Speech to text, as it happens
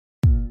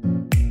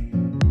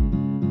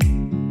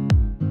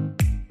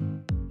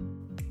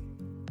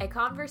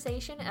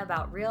conversation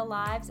about real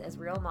lives as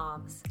real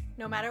moms.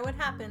 No matter what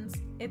happens,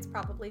 it's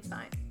probably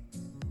fine.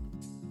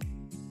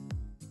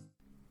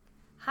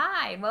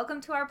 Hi, and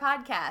welcome to our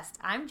podcast.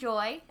 I'm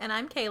Joy. And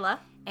I'm Kayla.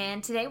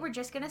 And today we're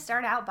just going to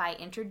start out by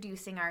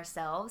introducing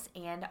ourselves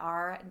and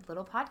our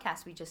little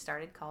podcast we just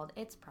started called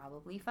It's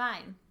Probably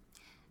Fine.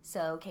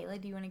 So, Kayla,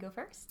 do you want to go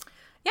first?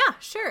 Yeah,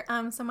 sure.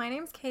 So my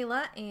name's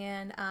Kayla,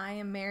 and I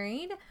am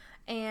married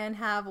and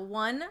have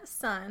one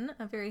son,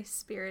 a very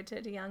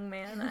spirited young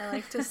man, I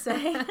like to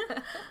say.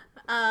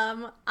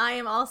 I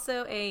am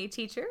also a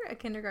teacher, a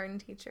kindergarten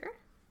teacher.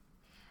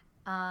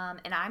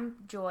 And I'm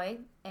Joy,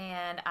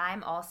 and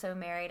I'm also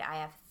married. I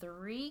have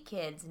 3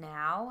 kids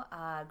now,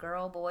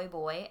 girl,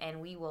 boy,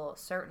 and we will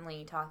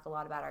certainly talk a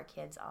lot about our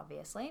kids,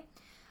 obviously.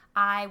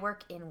 I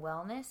work in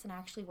wellness and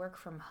actually work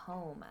from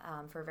home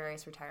for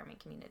various retirement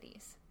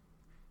communities.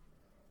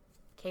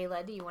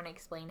 Kayla, do you want to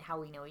explain how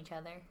we know each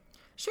other?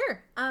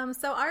 Sure.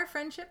 So our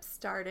friendship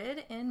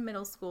started in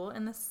middle school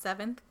in the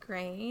 7th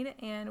grade,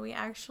 and we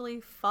actually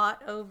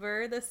fought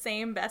over the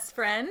same best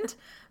friend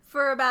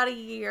for about a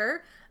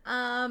year.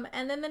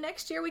 And then the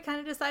next year we kind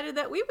of decided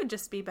that we would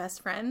just be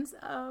best friends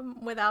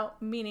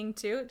without meaning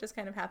to. It just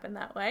kind of happened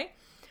that way.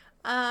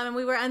 And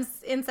we were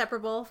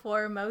inseparable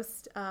for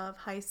most of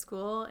high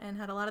school and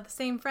had a lot of the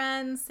same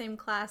friends, same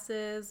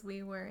classes.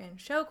 We were in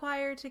show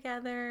choir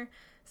together,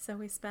 so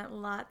we spent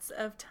lots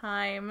of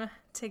time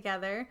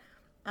together.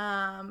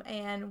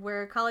 And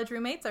we're college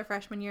roommates our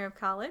freshman year of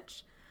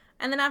college.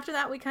 And then after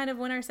that, we kind of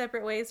went our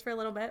separate ways for a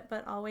little bit,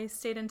 but always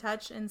stayed in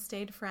touch and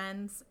stayed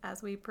friends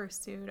as we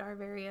pursued our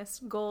various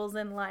goals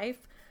in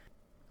life.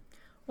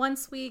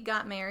 Once we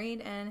got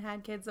married and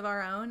had kids of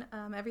our own,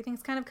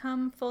 everything's kind of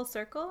come full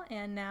circle,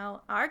 and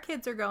now our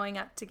kids are growing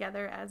up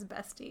together as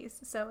besties.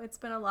 So it's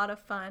been a lot of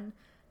fun,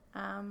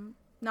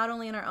 not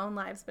only in our own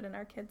lives, but in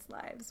our kids'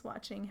 lives,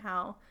 watching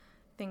how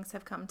things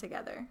have come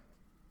together.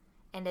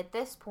 And at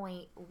this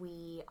point,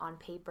 we, on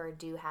paper,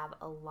 do have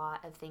a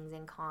lot of things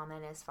in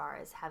common as far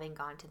as having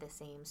gone to the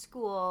same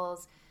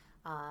schools,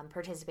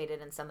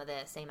 participated in some of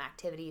the same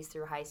activities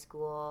through high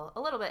school,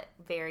 a little bit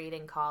varied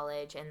in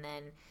college, and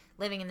then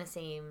living in the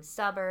same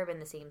suburb, in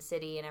the same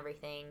city and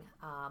everything,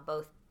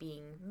 both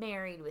being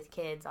married with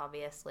kids,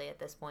 obviously, at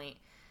this point,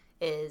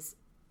 is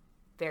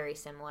very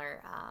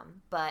similar.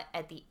 But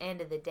at the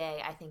end of the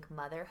day, I think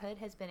motherhood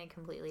has been a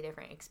completely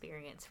different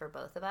experience for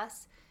both of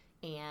us.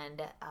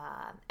 And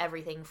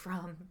everything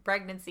from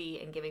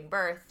pregnancy and giving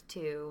birth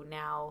to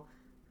now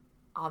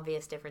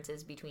obvious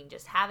differences between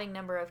just having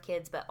number of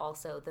kids, but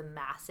also the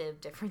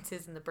massive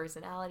differences in the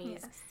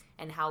personalities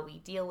and how we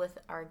deal with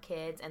our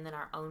kids, and then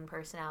our own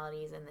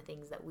personalities and the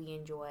things that we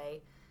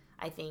enjoy,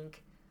 I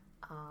think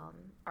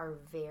are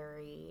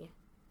very...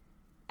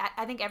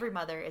 I think every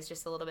mother is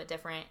just a little bit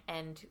different,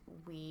 and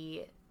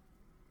we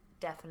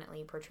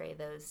definitely portray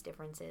those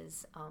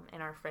differences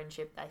in our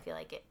friendship. I feel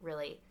like it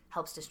really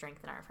helps to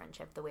strengthen our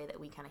friendship, the way that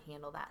we kind of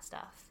handle that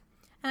stuff.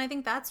 And I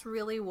think that's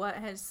really what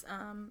has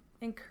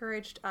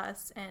encouraged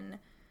us and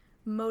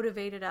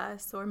motivated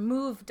us, or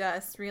moved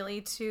us really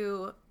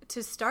to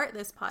start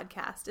this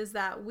podcast, is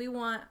that we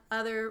want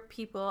other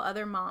people,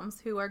 other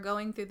moms who are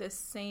going through this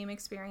same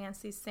experience,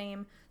 these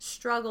same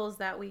struggles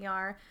that we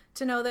are,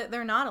 to know that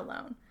they're not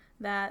alone,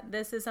 that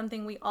this is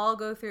something we all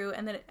go through,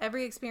 and that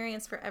every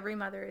experience for every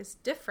mother is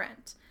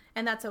different,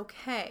 and that's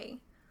okay.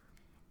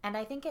 And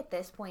I think at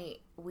this point,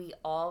 we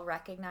all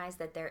recognize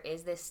that there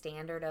is this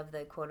standard of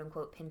the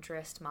quote-unquote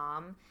Pinterest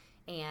mom,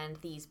 and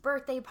these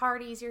birthday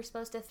parties you're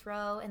supposed to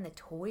throw, and the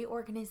toy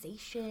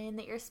organization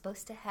that you're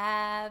supposed to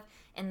have,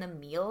 and the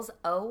meals.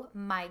 Oh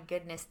my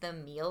goodness, the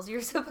meals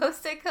you're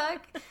supposed to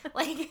cook.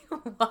 Like,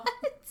 what?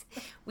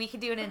 We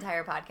could do an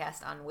entire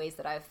podcast on ways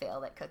that I've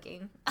failed at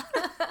cooking.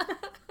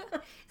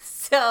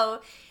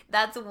 So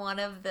that's one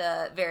of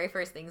the very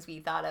first things we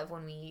thought of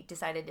when we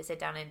decided to sit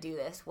down and do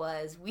this,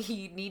 was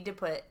we need to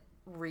put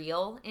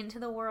real into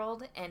the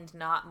world and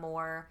not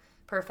more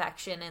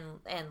perfection,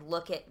 and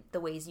look at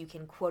the ways you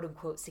can quote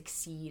unquote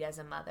succeed as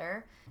a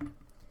mother.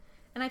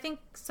 And I think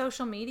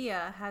social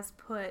media has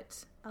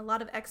put a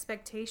lot of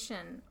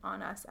expectation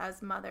on us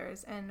as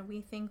mothers, and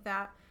we think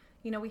that,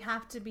 we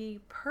have to be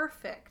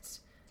perfect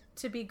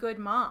to be good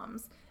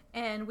moms.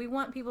 And we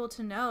want people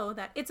to know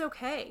that it's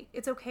okay.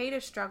 It's okay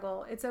to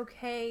struggle. It's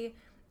okay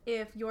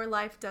if your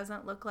life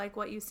doesn't look like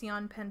what you see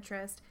on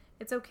Pinterest.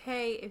 It's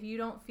okay if you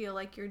don't feel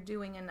like you're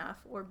doing enough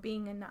or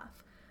being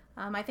enough.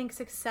 I think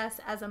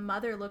success as a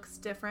mother looks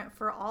different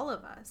for all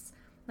of us.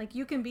 Like,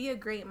 you can be a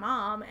great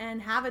mom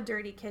and have a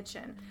dirty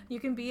kitchen.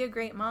 You can be a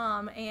great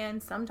mom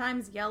and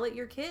sometimes yell at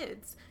your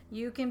kids.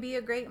 You can be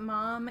a great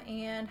mom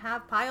and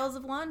have piles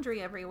of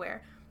laundry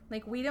everywhere.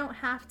 Like, we don't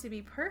have to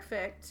be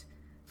perfect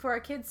for our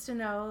kids to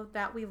know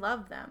that we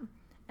love them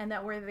and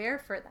that we're there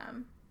for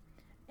them.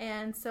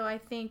 And so I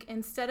think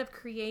instead of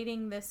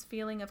creating this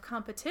feeling of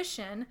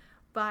competition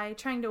by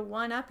trying to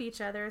one-up each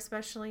other,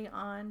 especially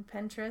on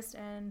Pinterest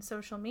and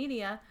social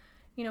media,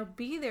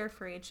 be there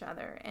for each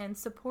other and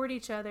support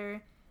each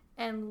other,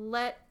 and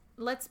let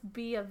let's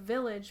be a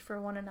village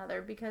for one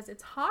another, because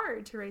it's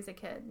hard to raise a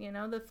kid. You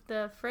know,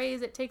 the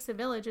phrase "it takes a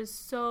village" is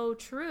so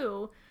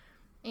true.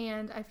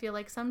 And I feel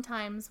like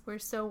sometimes we're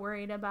so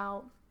worried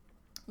about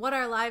what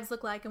our lives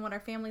look like and what our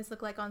families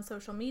look like on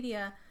social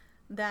media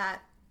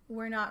that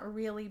we're not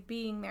really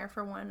being there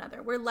for one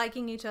another. We're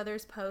liking each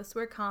other's posts,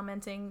 we're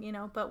commenting, you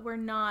know, but we're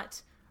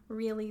not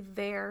really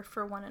there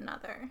for one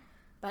another.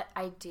 But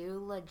I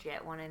do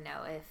legit want to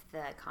know if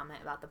the comment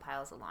about the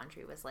piles of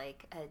laundry was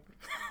like a...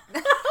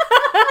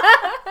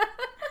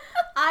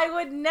 I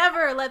would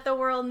never let the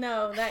world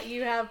know that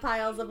you have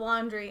piles of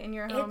laundry in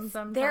your home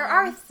sometimes. There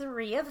are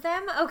 3 of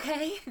them,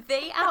 okay?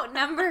 They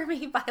outnumber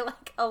me by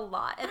like a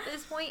lot at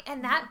this point,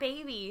 and that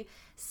baby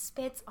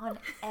spits on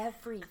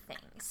everything.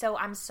 So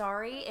I'm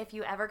sorry if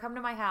you ever come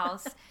to my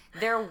house,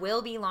 there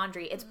will be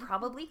laundry. It's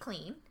probably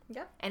clean.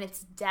 Yep. And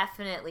it's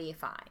definitely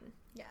fine.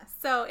 Yeah,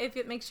 so if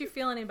it makes you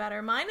feel any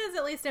better, mine is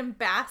at least in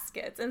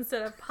baskets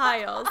instead of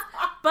piles,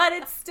 but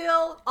it's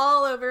still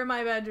all over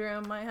my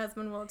bedroom. My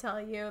husband will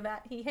tell you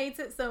that he hates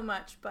it so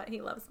much, but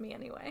he loves me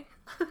anyway.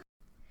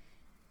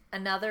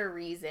 Another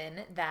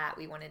reason that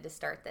we wanted to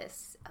start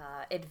this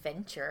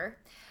adventure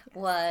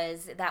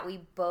was that we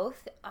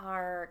both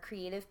are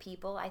creative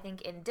people, I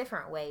think in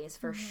different ways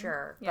for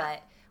sure,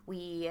 but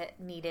we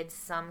needed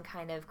some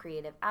kind of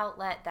creative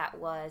outlet that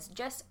was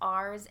just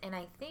ours, and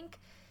I think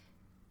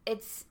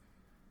it's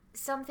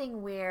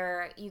something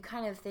where you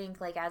kind of think,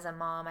 like, as a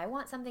mom, I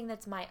want something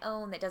that's my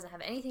own that doesn't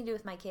have anything to do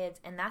with my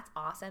kids, and that's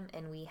awesome,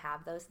 and we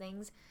have those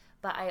things.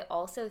 But I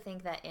also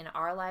think that in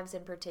our lives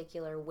in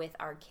particular, with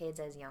our kids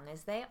as young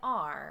as they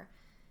are,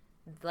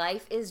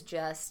 life is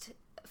just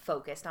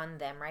focused on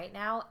them right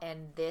now,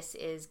 and this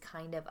is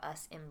kind of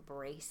us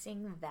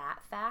embracing that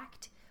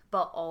fact,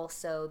 but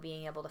also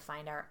being able to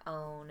find our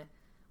own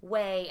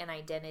way and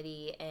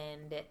identity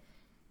and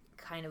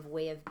kind of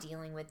way of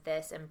dealing with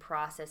this and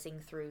processing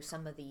through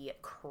some of the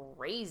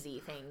crazy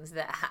things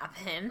that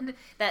happened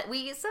that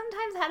we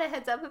sometimes had a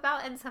heads up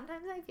about, and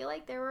sometimes I feel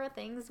like there were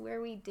things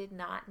where we did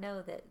not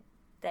know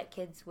that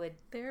kids would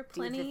There are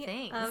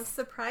plenty of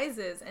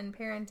surprises in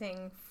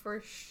parenting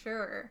for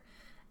sure.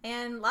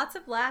 And lots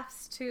of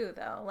laughs too,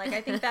 though. Like,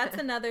 I think that's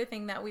another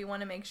thing that we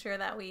want to make sure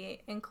that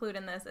we include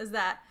in this, is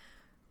that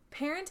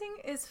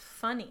parenting is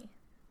funny.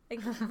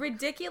 Like,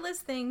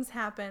 ridiculous things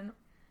happen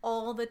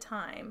all the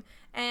time,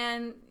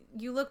 and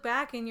you look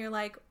back and you're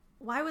like,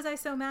 why was I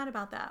so mad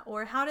about that,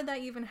 or how did that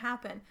even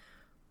happen?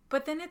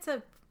 But then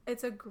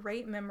it's a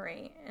great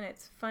memory, and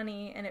it's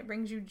funny, and it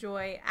brings you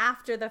joy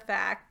after the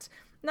fact,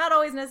 not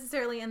always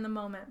necessarily in the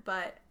moment,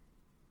 but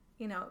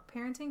you know,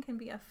 parenting can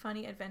be a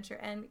funny adventure,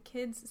 and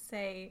kids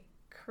say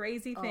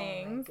crazy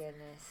things. Oh my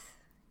goodness.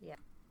 Yeah,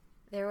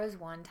 there was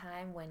one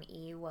time when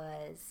E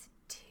was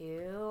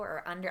 2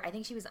 or under, I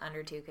think she was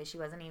under 2 because she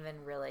wasn't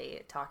even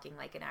really talking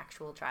like an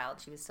actual child.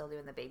 She was still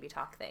doing the baby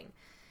talk thing.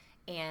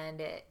 And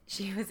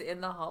she was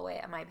in the hallway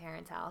at my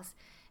parents' house,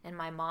 and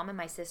my mom and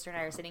my sister and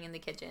I are sitting in the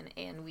kitchen,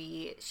 and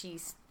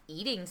she's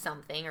eating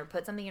something or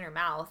put something in her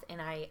mouth,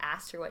 and I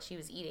asked her what she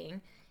was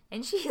eating,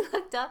 and she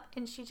looked up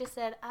and she just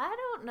said, I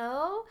don't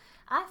know,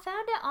 I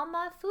found it on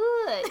my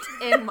foot.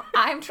 And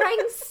I'm trying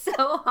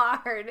so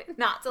hard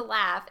not to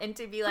laugh and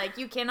to be like,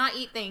 you cannot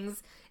eat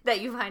things that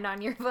you find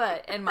on your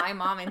foot. And my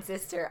mom and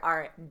sister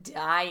are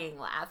dying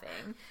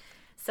laughing.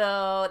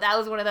 So that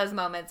was one of those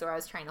moments where I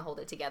was trying to hold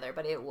it together,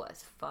 but it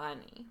was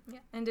funny. Yeah.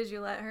 And did you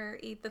let her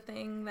eat the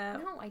thing that...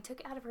 No, I took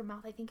it out of her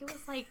mouth. I think it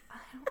was like, I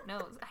don't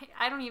know.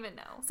 I don't even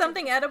know.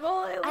 Something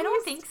edible, at least? I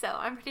don't think so.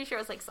 I'm pretty sure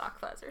it was like sock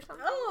fuzz or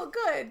something. Oh,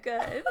 good.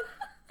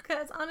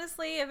 Because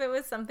honestly, if it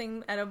was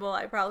something edible,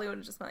 I probably would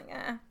have just been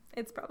like,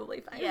 it's probably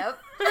fine. Yep.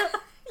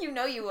 You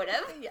know you would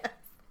have. Yes.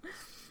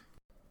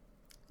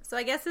 So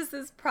I guess this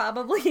is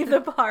probably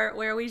the part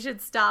where we should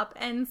stop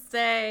and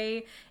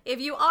say, if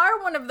you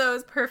are one of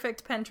those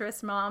perfect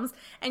Pinterest moms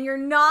and you're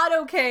not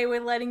okay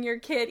with letting your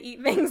kid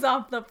eat things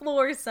off the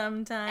floor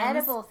sometimes.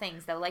 Edible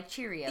things, though, like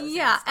Cheerios.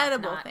 Yeah, and stuff,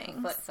 edible not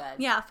things. Foot fudge.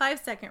 Yeah,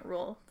 5-second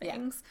rule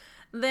things.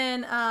 Yeah.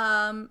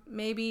 Then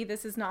maybe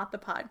this is not the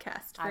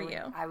podcast for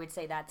you. I would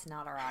say that's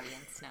not our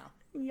audience, no.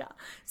 Yeah.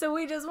 So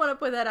we just want to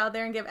put that out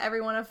there and give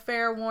everyone a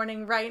fair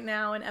warning right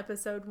now in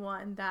episode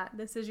 1 that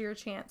this is your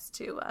chance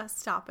to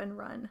stop and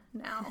run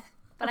now.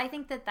 But I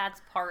think that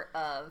that's part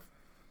of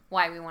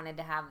why we wanted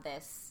to have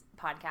this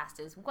podcast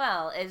as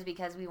well, is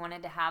because we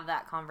wanted to have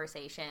that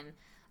conversation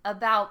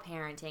about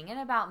parenting and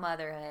about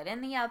motherhood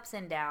and the ups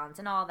and downs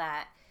and all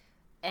that.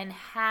 And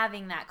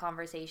having that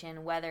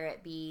conversation, whether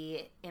it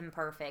be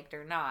imperfect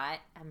or not,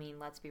 I mean,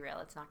 let's be real,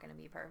 it's not going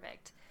to be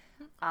perfect.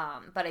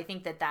 But I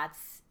think that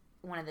that's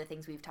one of the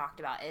things we've talked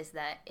about, is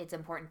that it's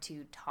important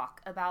to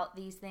talk about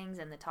these things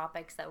and the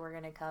topics that we're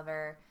going to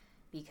cover,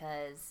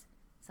 because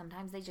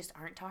sometimes they just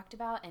aren't talked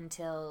about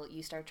until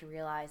you start to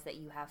realize that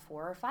you have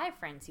 4 or 5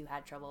 friends who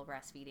had trouble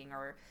breastfeeding,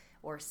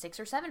 or 6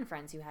 or 7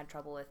 friends who had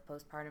trouble with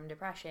postpartum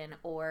depression,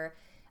 or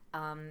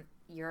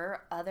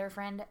your other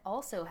friend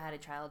also had a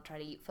child try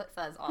to eat foot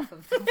fuzz off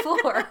of the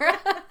floor.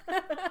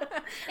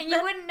 And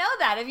you wouldn't know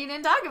that if you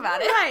didn't talk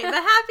about it. Right, the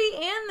happy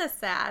and the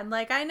sad.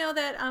 Like, I know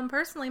that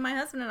personally, my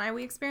husband and I,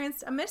 we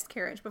experienced a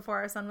miscarriage before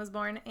our son was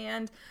born,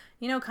 and,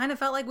 kind of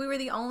felt like we were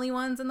the only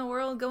ones in the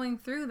world going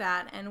through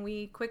that, and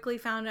we quickly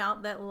found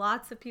out that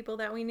lots of people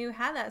that we knew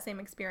had that same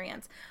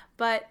experience.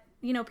 But,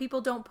 people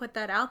don't put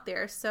that out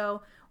there,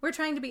 so we're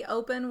trying to be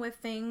open with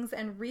things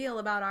and real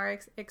about our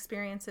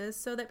experiences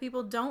so that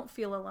people don't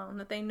feel alone,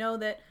 that they know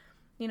that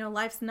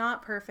life's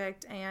not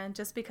perfect, and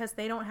just because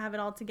they don't have it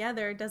all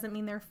together doesn't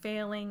mean they're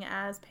failing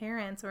as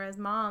parents or as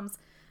moms,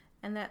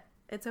 and that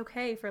it's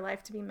okay for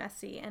life to be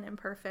messy and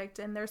imperfect,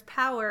 and there's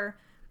power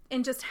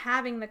in just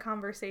having the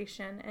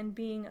conversation and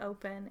being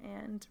open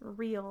and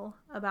real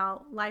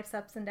about life's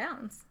ups and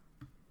downs.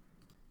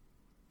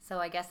 So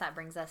I guess that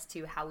brings us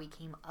to how we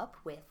came up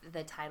with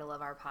the title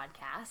of our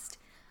podcast.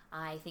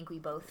 I think we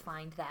both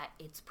find that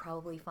it's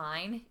probably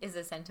fine is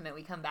a sentiment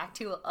we come back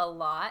to a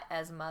lot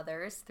as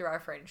mothers through our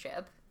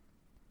friendship.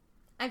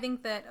 I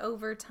think that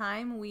over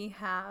time we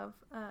have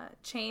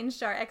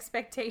changed our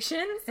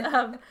expectations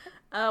of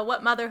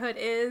what motherhood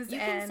is. You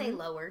can say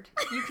lowered.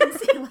 You can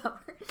say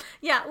lowered.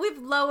 Yeah, we've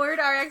lowered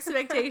our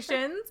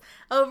expectations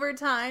over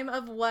time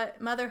of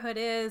what motherhood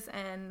is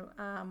and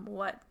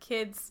what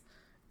kids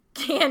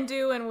can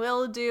do and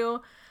will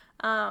do.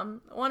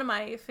 One of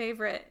my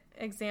favorite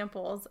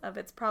examples of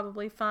it's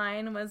probably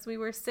fine was we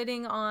were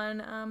sitting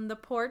on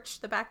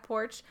the back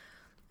porch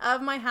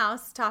of my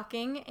house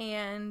talking,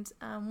 and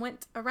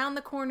went around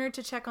the corner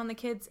to check on the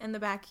kids in the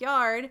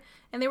backyard,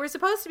 and they were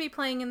supposed to be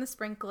playing in the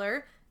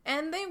sprinkler,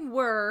 and they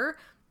were,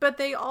 but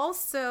they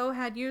also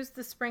had used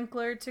the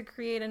sprinkler to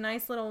create a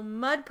nice little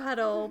mud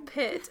puddle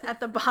pit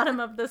at the bottom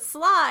of the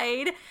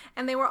slide,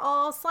 and they were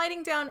all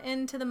sliding down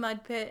into the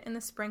mud pit in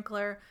the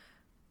sprinkler,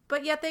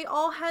 but yet they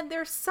all had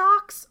their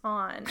socks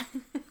on.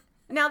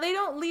 Now, they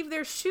don't leave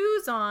their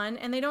shoes on,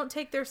 and they don't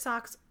take their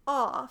socks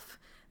off.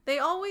 They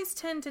always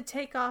tend to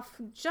take off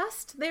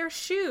just their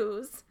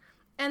shoes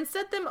and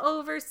set them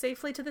over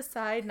safely to the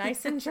side,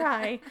 nice and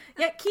dry,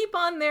 yet keep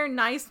on their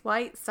nice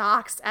white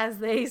socks as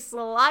they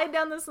slide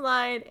down the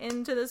slide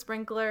into the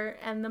sprinkler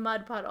and the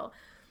mud puddle.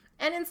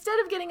 And instead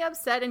of getting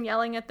upset and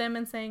yelling at them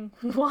and saying,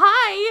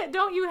 why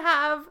don't you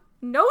have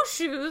no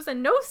shoes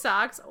and no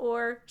socks,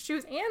 or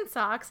shoes and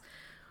socks,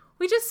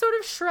 we just sort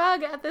of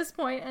shrug at this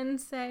point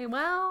and say,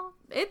 well,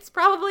 it's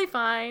probably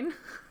fine.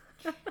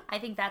 I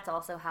think that's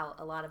also how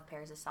a lot of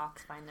pairs of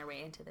socks find their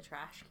way into the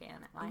trash can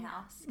at my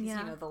house.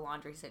 Because, the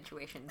laundry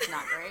situation is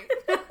not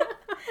great.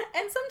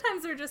 And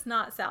sometimes they're just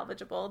not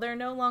salvageable. They're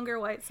no longer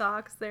white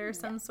socks. They're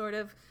some sort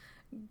of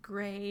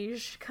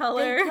grayish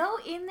color. They go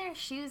in their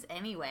shoes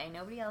anyway.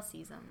 Nobody else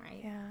sees them,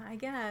 right? Yeah, I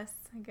guess.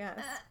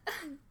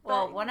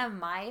 Well, one of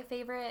my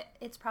favorite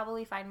It's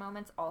Probably Fine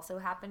moments also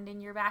happened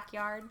in your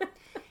backyard.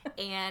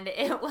 And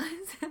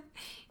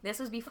this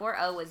was before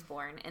O was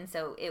born. And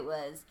so it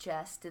was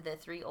just the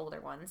three older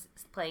ones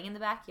playing in the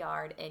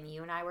backyard. And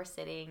you and I were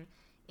sitting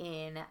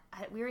in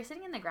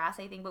the grass,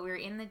 I think, but we were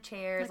in the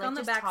chairs. Like on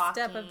the just back talking.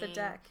 step of the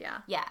deck, yeah.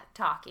 Yeah,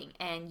 talking.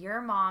 And your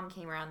mom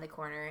came around the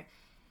corner.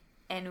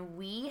 And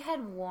we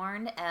had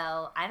warned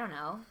Elle, I don't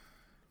know,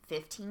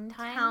 15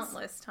 times?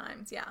 Countless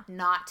times, yeah.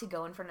 Not to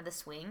go in front of the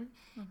swing.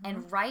 Mm-hmm.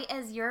 And right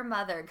as your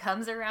mother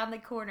comes around the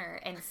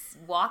corner and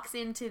walks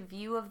into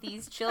view of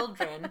these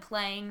children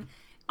playing,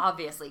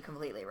 obviously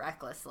completely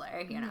recklessly,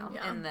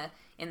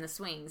 in the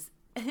swings,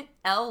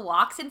 Elle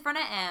walks in front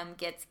of M,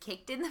 gets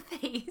kicked in the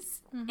face,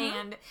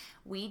 and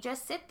we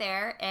just sit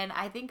there, and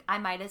I think I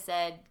might have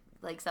said,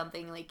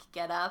 something like,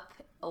 get up,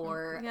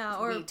 or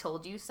we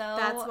told you so.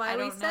 That's why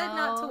we said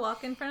not to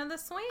walk in front of the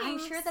swings.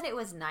 I'm sure that it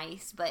was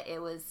nice, but it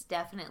was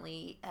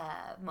definitely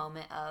a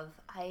moment of,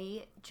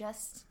 I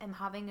just am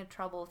having a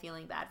trouble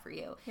feeling bad for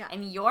you. Yeah.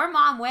 And your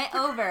mom went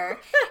over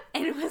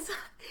and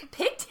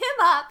picked him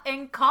up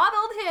and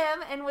coddled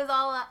him and was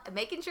all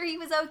making sure he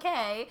was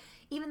okay.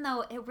 Even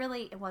though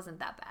it wasn't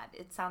that bad.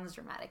 It sounds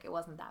dramatic. It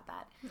wasn't that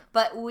bad. No.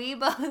 But we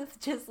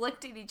both just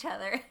looked at each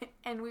other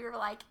and we were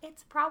like,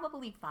 it's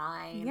probably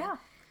fine. Yeah.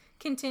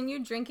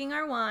 Continued drinking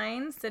our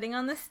wine, sitting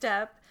on the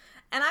step.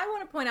 And I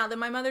want to point out that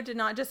my mother did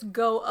not just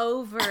go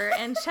over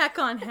and check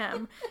on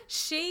him.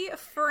 She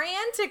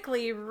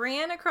frantically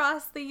ran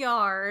across the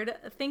yard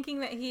thinking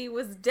that he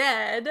was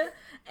dead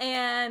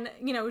and,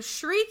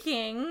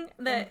 shrieking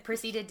that... And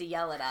proceeded to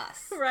yell at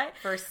us. Right.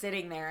 For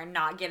sitting there and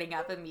not getting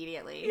up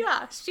immediately.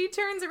 Yeah. She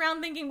turns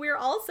around thinking we're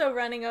also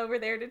running over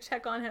there to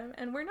check on him.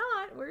 And we're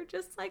not. We're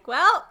just like,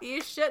 well,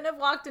 you shouldn't have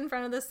walked in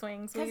front of the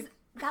swings.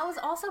 That was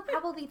also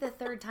probably the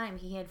third time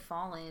he had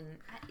fallen.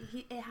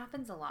 It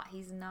happens a lot.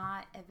 He's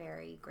not a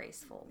very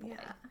graceful boy.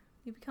 Yeah.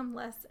 You become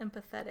less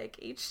empathetic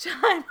each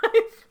time,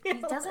 I feel.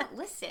 He doesn't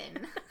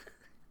listen.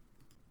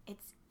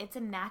 It's a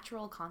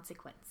natural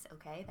consequence,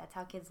 okay? That's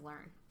how kids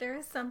learn. There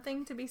is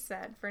something to be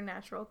said for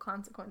natural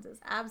consequences.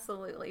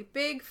 Absolutely.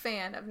 Big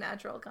fan of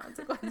natural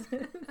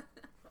consequences.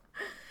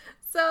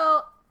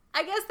 So,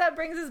 I guess that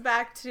brings us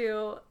back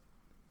to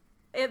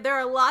there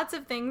are lots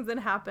of things that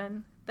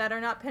happen that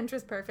are not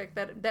Pinterest perfect,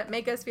 that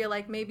make us feel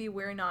like maybe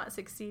we're not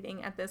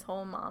succeeding at this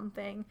whole mom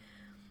thing.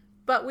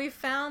 But we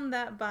found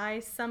that by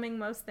summing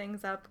most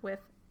things up with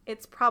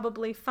it's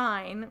probably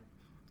fine,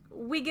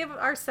 we give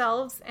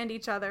ourselves and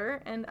each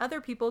other and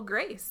other people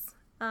grace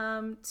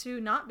to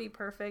not be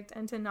perfect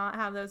and to not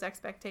have those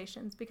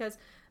expectations, because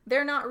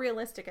they're not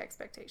realistic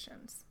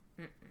expectations.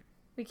 Mm-mm.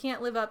 We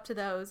can't live up to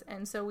those,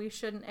 and so we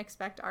shouldn't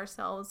expect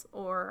ourselves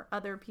or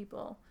other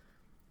people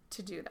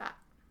to do that.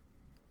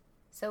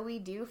 So we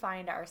do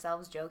find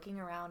ourselves joking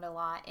around a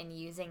lot and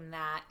using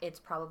that it's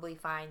probably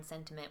fine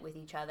sentiment with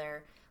each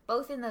other,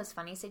 both in those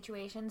funny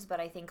situations, but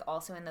I think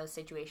also in those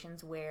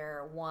situations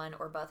where one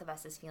or both of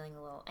us is feeling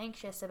a little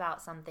anxious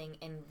about something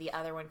and the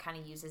other one kind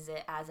of uses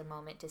it as a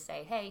moment to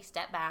say, hey,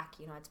 step back,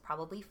 it's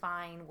probably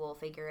fine, we'll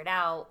figure it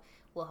out,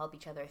 we'll help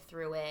each other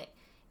through it.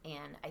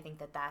 And I think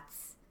that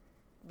that's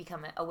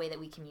become a way that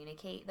we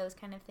communicate those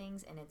kind of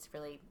things, and it's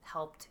really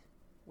helped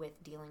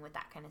with dealing with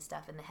that kind of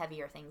stuff and the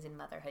heavier things in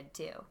motherhood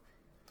too.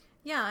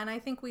 Yeah, and I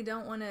think we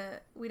don't want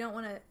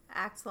to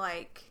act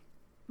like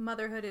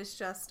motherhood is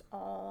just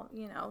all,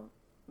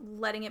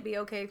 letting it be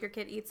okay if your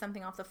kid eats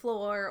something off the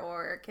floor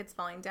or kids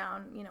falling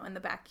down, in the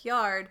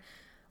backyard.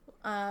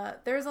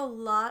 There's a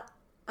lot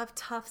of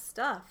tough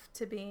stuff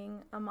to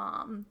being a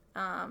mom.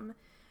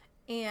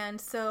 And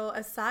so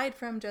aside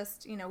from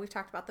just, we've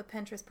talked about the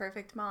Pinterest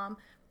perfect mom,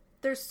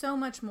 there's so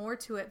much more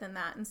to it than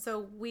that. And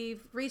so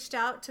we've reached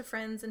out to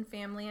friends and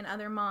family and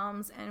other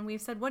moms, and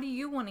we've said, what do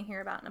you want to hear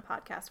about in a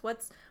podcast?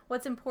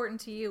 What's important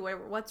to you?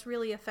 What's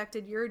really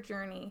affected your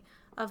journey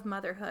of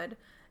motherhood?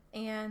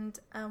 And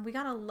we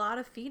got a lot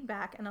of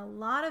feedback and a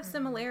lot of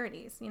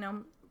similarities,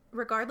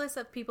 regardless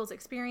of people's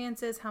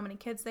experiences, how many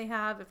kids they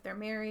have, if they're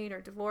married or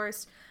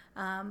divorced.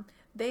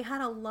 They had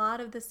a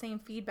lot of the same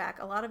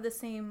feedback, a lot of the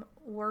same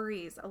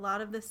worries, a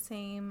lot of the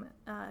same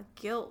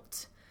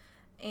guilt.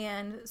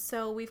 And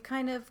so we've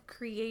kind of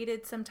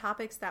created some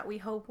topics that we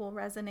hope will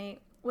resonate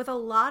with a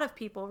lot of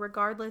people,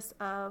 regardless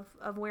of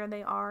where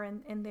they are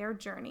in their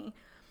journey.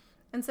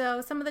 And so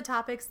some of the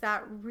topics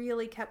that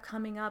really kept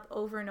coming up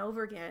over and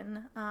over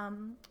again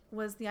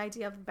was the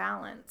idea of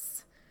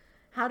balance.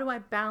 How do I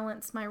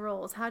balance my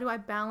roles? How do I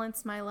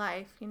balance my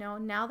life?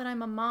 Now that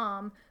I'm a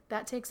mom,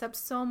 that takes up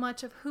so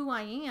much of who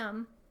I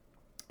am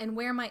and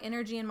where my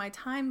energy and my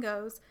time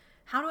goes.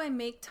 How do I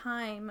make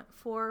time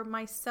for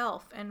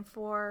myself and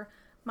for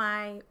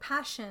my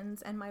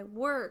passions and my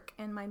work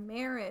and my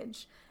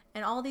marriage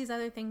and all these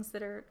other things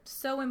that are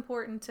so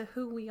important to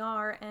who we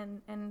are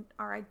and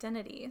our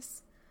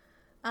identities?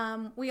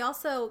 We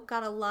also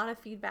got a lot of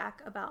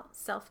feedback about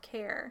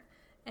self-care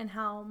and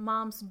how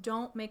moms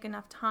don't make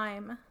enough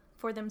time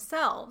for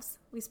themselves.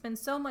 We spend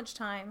so much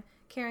time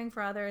caring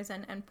for others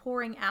and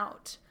pouring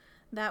out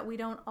that we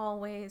don't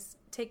always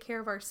take care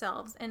of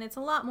ourselves. And it's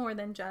a lot more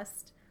than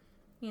just,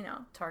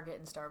 Target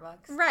and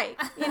Starbucks. Right.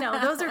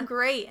 Those are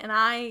great. And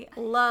I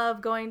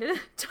love going to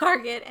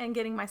Target and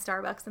getting my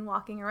Starbucks and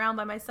walking around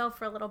by myself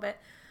for a little bit.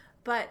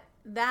 But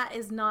that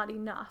is not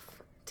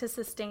enough to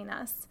sustain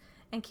us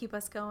and keep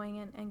us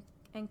going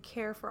and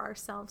care for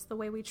ourselves the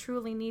way we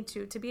truly need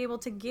to be able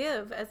to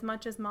give as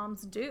much as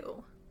moms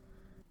do.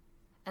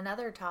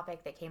 Another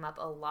topic that came up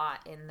a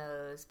lot in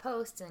those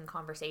posts and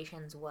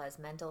conversations was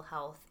mental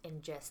health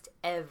in just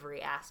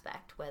every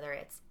aspect, whether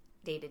it's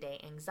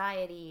day-to-day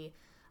anxiety,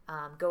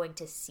 going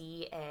to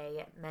see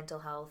a mental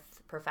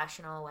health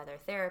professional, whether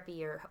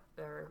therapy or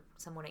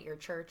someone at your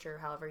church or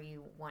however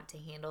you want to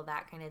handle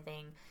that kind of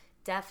thing.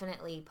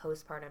 Definitely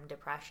postpartum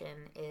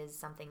depression is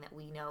something that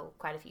we know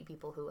quite a few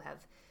people who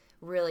have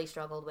really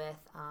struggled with,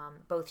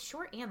 both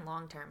short and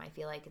long term. I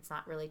feel like it's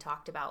not really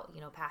talked about,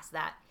 past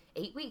that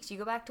 8 weeks you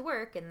go back to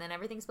work and then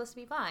everything's supposed to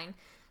be fine.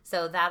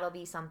 So that'll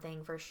be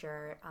something for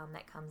sure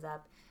that comes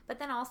up. But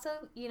then also,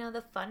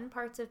 the fun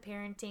parts of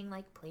parenting,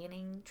 like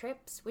planning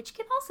trips, which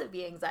can also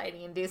be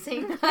anxiety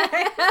inducing.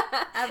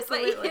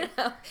 Absolutely.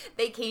 But,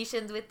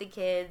 vacations with the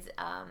kids,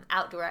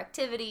 outdoor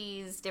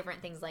activities,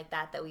 different things like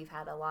that we've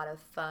had a lot of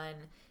fun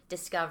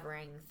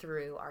discovering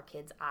through our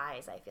kids'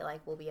 eyes. I feel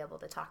like we'll be able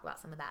to talk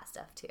about some of that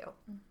stuff too.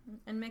 Mm-hmm.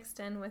 And mixed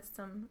in with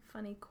some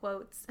funny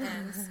quotes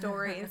and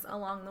stories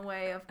along the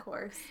way, of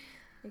course,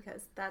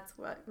 because that's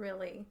what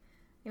really,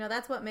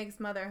 that's what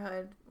makes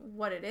motherhood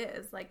what it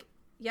is. Like,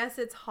 yes,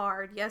 it's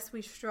hard. Yes,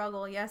 we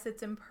struggle. Yes,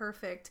 it's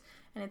imperfect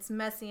and it's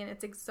messy and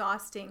it's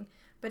exhausting.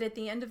 But at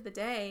the end of the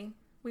day,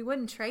 we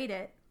wouldn't trade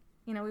it.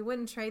 We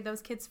wouldn't trade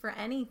those kids for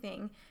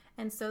anything.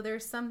 And so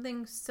there's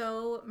something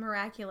so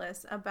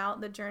miraculous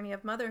about the journey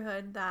of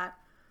motherhood that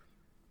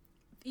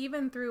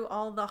even through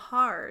all the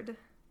hard,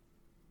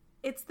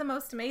 it's the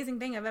most amazing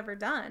thing I've ever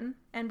done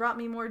and brought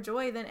me more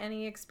joy than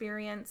any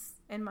experience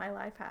in my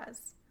life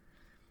has.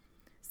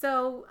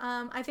 So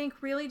I think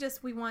really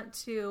just we want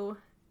to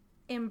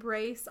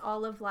embrace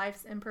all of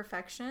life's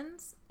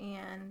imperfections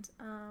and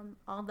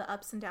all the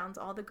ups and downs,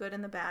 all the good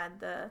and the bad,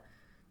 the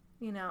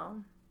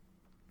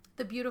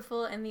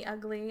beautiful and the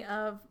ugly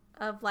of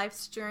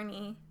life's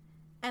journey,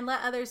 and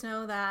let others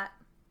know that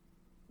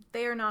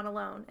they are not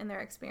alone in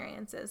their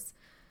experiences.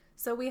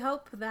 So we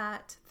hope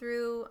that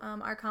through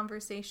our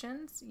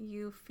conversations,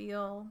 you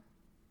feel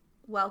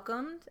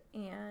welcomed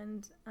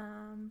and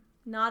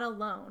not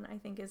alone, I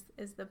think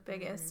is the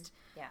biggest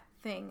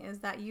thing,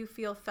 is that you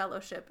feel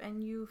fellowship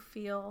and you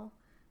feel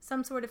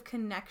some sort of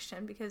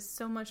connection, because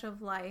so much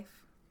of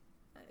life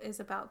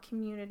is about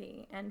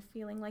community and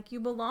feeling like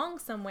you belong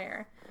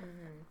somewhere,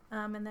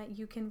 and that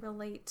you can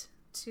relate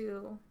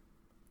to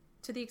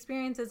the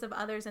experiences of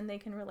others and they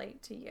can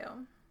relate to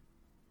you.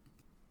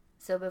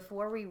 So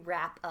before we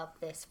wrap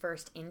up this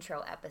first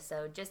intro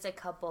episode, just a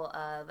couple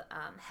of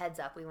heads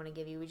up we want to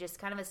give you. We just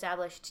kind of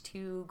established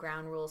 2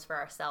 ground rules for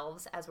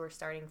ourselves as we're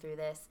starting through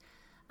this.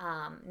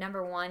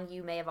 Number 1,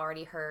 you may have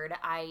already heard,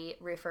 I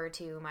refer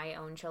to my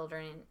own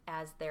children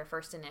as their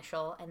first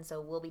initial, and so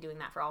we'll be doing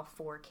that for all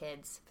 4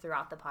 kids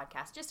throughout the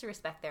podcast, just to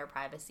respect their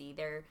privacy.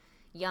 They're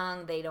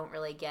young, they don't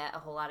really get a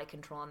whole lot of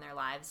control in their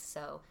lives,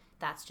 so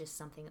that's just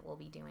something that we'll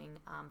be doing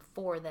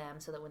for them,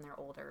 so that when they're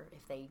older,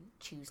 if they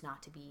choose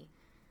not to be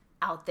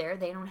out there,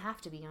 they don't have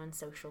to be on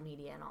social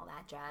media and all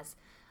that jazz.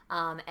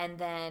 And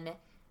then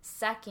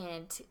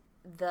second,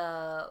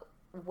 the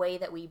way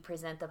that we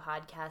present the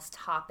podcast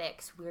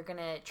topics, we're going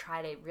to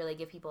try to really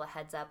give people a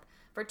heads up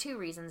for 2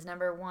 reasons.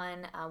 Number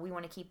 1, we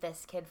want to keep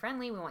this kid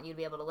friendly. We want you to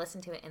be able to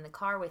listen to it in the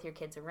car with your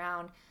kids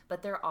around.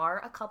 But there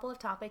are a couple of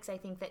topics I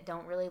think that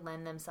don't really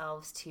lend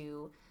themselves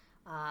to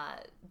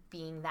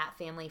being that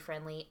family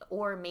friendly,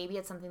 or maybe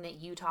it's something that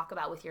you talk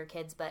about with your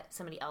kids but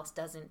somebody else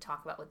doesn't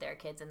talk about with their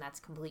kids, and that's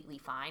completely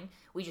fine.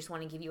 We just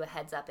want to give you a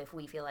heads up if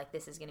we feel like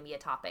this is going to be a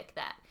topic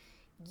that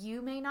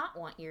you may not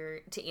want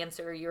to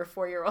answer your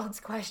 4-year-old's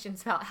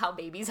questions about how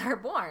babies are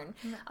born,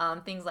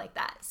 things like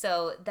that.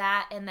 So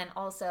that, and then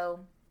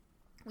also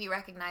we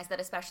recognize that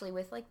especially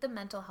with like the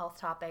mental health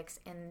topics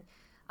and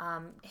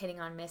hitting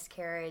on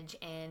miscarriage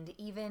and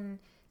even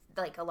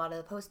like a lot of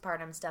the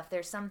postpartum stuff,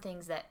 there's some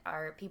things that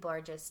people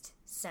are just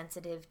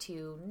sensitive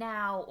to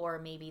now, or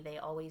maybe they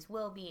always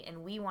will be,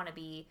 and we want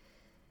to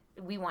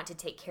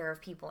take care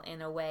of people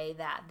in a way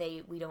that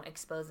we don't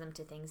expose them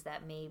to things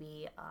that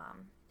maybe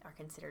are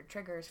considered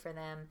triggers for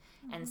them.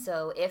 And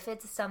so if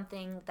it's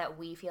something that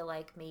we feel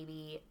like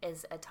maybe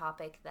is a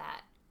topic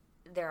that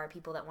there are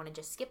people that want to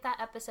just skip that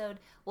episode,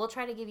 we'll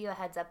try to give you a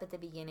heads up at the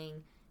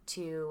beginning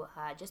to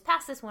just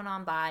pass this one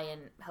on by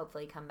and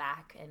hopefully come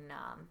back and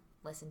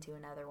listen to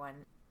another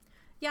one.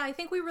 Yeah, I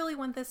think we really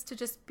want this to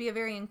just be a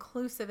very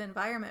inclusive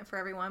environment for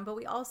everyone, but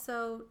we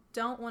also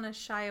don't want to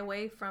shy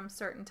away from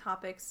certain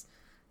topics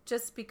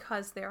just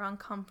because they're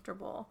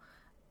uncomfortable.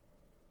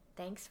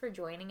 Thanks for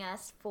joining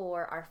us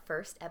for our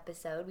first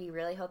episode. We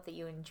really hope that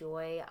you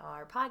enjoy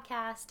our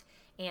podcast,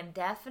 and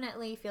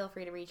definitely feel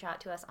free to reach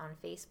out to us on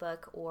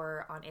Facebook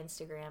or on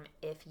Instagram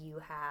if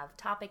you have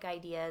topic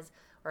ideas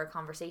or a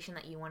conversation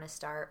that you want to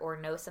start, or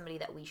know somebody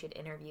that we should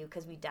interview,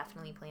 because we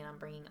definitely plan on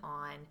bringing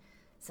on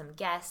some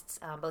guests,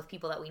 both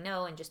people that we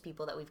know and just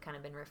people that we've kind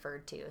of been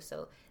referred to.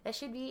 So that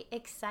should be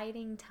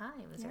exciting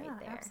times right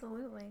there.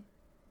 Absolutely.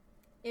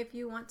 If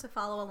you want to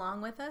follow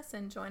along with us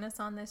and join us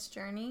on this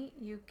journey,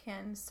 you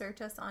can search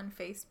us on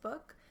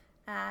Facebook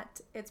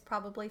at It's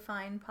Probably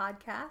Fine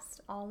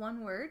Podcast, all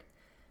one word.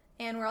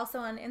 And we're also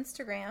on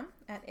Instagram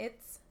at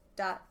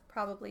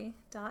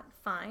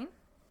its.probably.fine.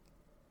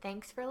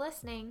 Thanks for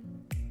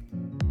listening.